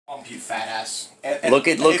bump, you fat ass. Look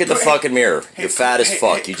at the fucking mirror. You're fat as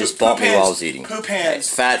fuck. You just bumped me while I was eating. Poop hands.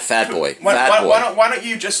 Fat boy. Fat boy. Why don't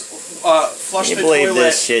you just flush the toilet? Can you believe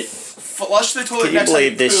this shit? Flush the toilet next time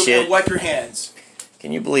you poop and wipe your hands.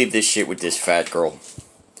 Can you believe this shit with this fat girl?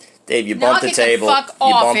 Dave, you bumped the table. The fuck off,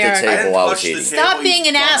 you bumped the table while I was eating. Stop being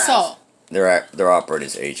an asshole. They're operating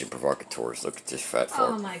as agent provocateurs. Look at this fat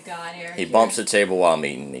fuck. Oh my God, Eric. He bumps the table while I'm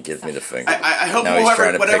eating. He gives me the finger. I hope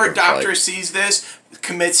whatever doctor sees this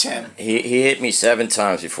commits him. He hit me 7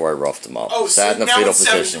 times before I roughed him up. Oh, sat in the now fetal it's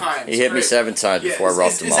 7 position. times. He hit me 7 times before I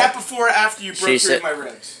roughed him up. Is that before or after you broke 3 of my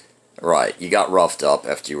ribs? Right, you got roughed up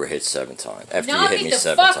after you were hit 7 times. After you hit me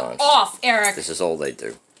 7 times. Knock it the fuck off, Eric. This is all they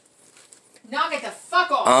do. Knock it the fuck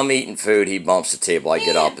off. I'm eating food. He bumps the table. I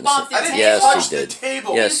get up and sit. Yes, he did.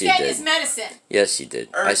 Yes, he did. His medicine. Yes, he did.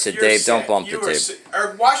 Eric, I said, Dave, don't bump the table.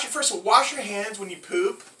 Eric, first of all, wash your hands when you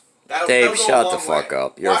poop. Dave, shut the fuck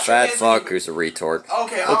up. You're a fat fuck who's a retard.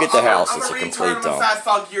 Okay, look at the house. It's a retard, complete dump. I'm a fat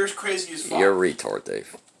fuck. You're crazy as fuck. You're a retard,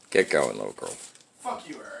 Dave. Get going, little girl. Fuck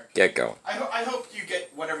you, Eric. Get going. I hope you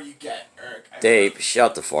get whatever you get, Eric. Dave,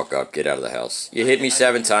 shut the fuck up. Get out of the house. You hit me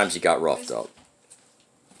 7 times. You got roughed up.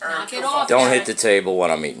 Knock it off. Don't hit the table when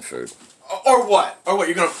I'm eating food. Or what? Or what?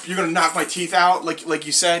 You're gonna knock my teeth out like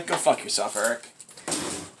you said? Go fuck yourself, Eric.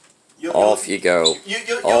 Off you go.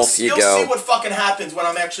 You'll see what fucking happens when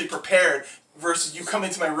I'm actually prepared versus you come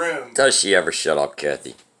into my room. Does she ever shut up,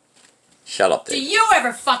 Kathy? Shut up, Dave. Do you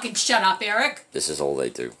ever fucking shut up, Eric? This is all they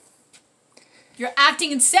do. You're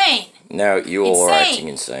acting insane. No, you all are acting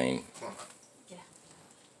insane.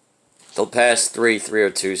 The past 3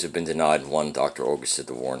 302s have been denied, and 1 Dr. August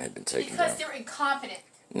the Warren had been taken down. Because they're incompetent.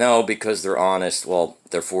 No, because they're honest. Well,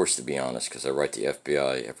 they're forced to be honest because I write the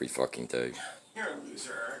FBI every fucking day. You're a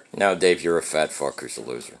loser, Eric. No, Dave, you're a fat fuck who's a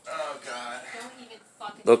loser. Oh, God. Don't even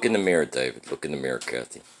fucking Look in the mirror, David. Look in the mirror,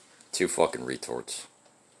 Kathy. 2 fucking retards.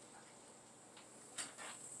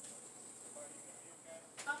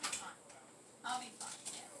 I'll be fine. I'll be fine.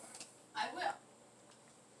 Yeah. I will.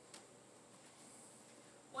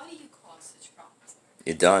 Why do you cause such problems?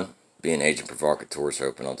 You done? Being agent provocateurs,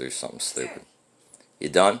 hoping I'll do something stupid. You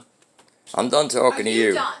done? I'm done talking to you. Are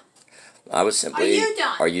you done? I was simply... Are you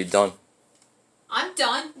done? Are you done? I'm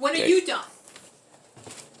done. When Okay. are you done?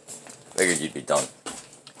 Figured you'd be done.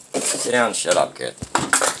 Sit down and shut up, kid.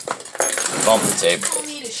 He bumped the table. You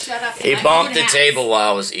need to shut up. He bumped the table while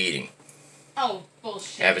I was eating. Oh,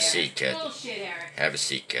 bullshit, Have a Eric. seat, Kathy. Bullshit, Eric. Have a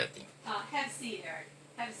seat, Kathy. Have a seat, Eric.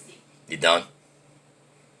 Have a seat. You done?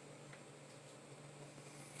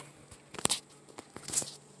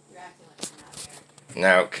 You're acting like a nut, Eric.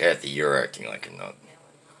 No, Kathy, you're acting like a nut.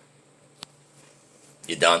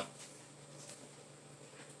 You done?